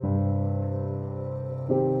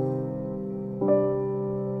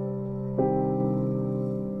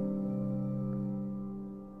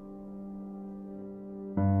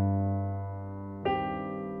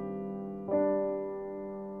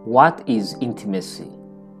What is intimacy?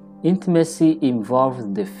 Intimacy involves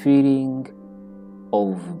the feeling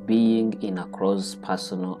of being in a close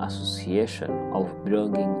personal association, of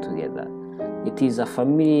belonging together. It is a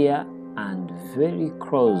familiar and very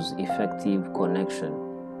close, effective connection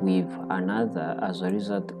with another as a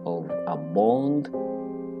result of a bond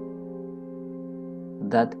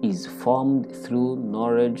that is formed through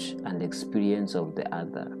knowledge and experience of the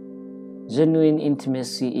other. Genuine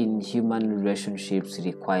intimacy in human relationships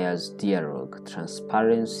requires dialogue,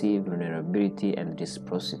 transparency, vulnerability, and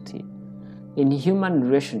reciprocity. In human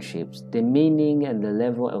relationships, the meaning and the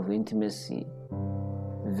level of intimacy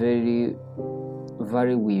vary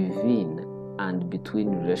within and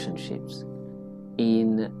between relationships.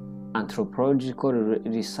 In anthropological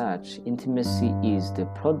research, intimacy is the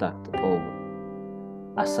product of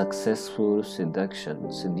a successful seduction,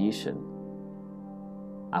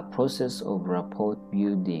 a process of rapport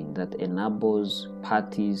building that enables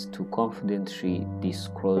parties to confidently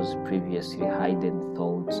disclose previously hidden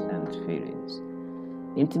thoughts and feelings.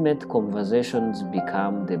 Intimate conversations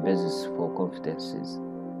become the basis for confidences,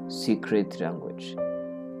 secret language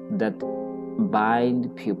that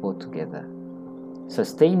bind people together.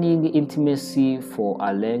 Sustaining intimacy for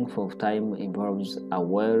a length of time involves a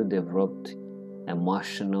well-developed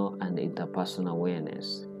emotional and interpersonal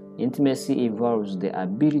awareness. Intimacy involves the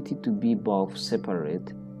ability to be both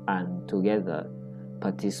separate and together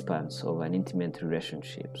participants of an intimate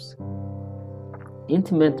relationships.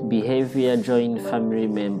 Intimate behavior joins family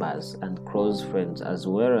members and close friends as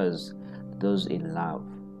well as those in love.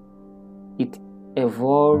 It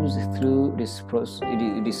evolves through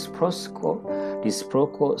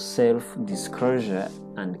reciprocal self-disclosure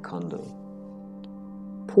and candor.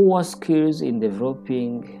 Poor skills in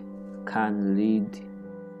developing can lead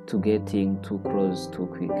to getting too close too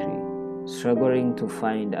quickly, struggling to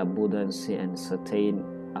find abundance and sustain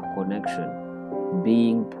a connection.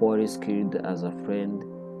 Being poorly skilled as a friend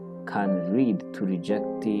can lead to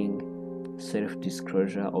rejecting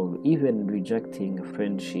self-disclosure or even rejecting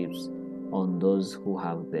friendships on those who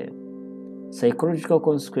have them. Psychological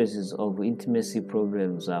consequences of intimacy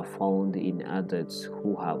problems are found in adults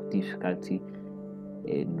who have difficulty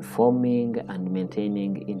in forming and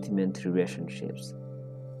maintaining intimate relationships.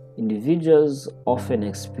 Individuals often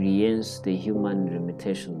experience the human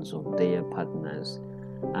limitations of their partners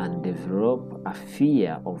and develop a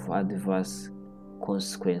fear of adverse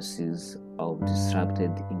consequences of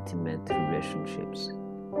disrupted intimate relationships.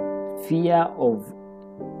 Fear of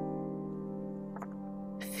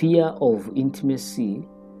intimacy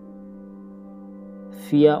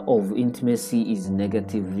is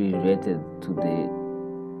negatively related to the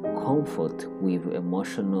comfort with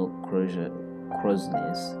emotional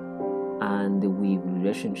closeness and with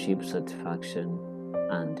relationship satisfaction,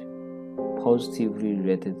 and positively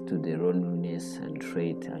related to the loneliness and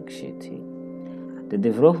trait anxiety. The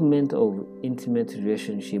development of intimate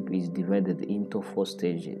relationship is divided into 4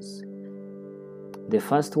 stages. The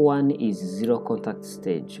first one is zero contact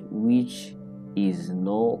stage, which is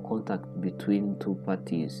no contact between two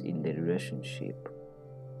parties in the relationship.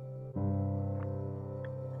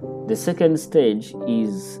 The second stage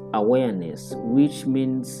is awareness, which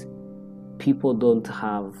means people don't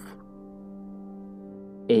have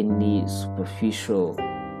any superficial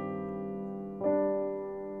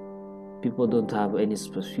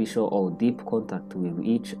or deep contact with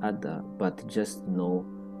each other, but just know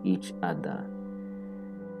each other.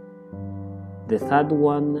 The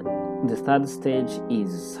third stage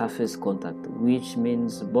is surface contact, which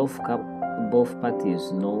means both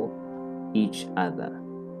parties know each other.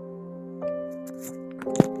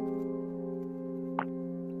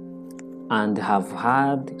 And have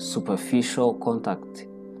had superficial contact.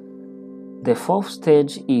 The fourth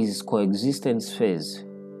stage is coexistence phase.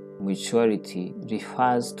 Maturity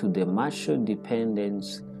refers to the mutual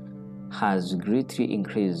dependence has greatly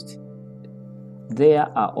increased. There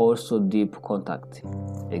are also deep contact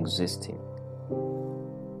existing.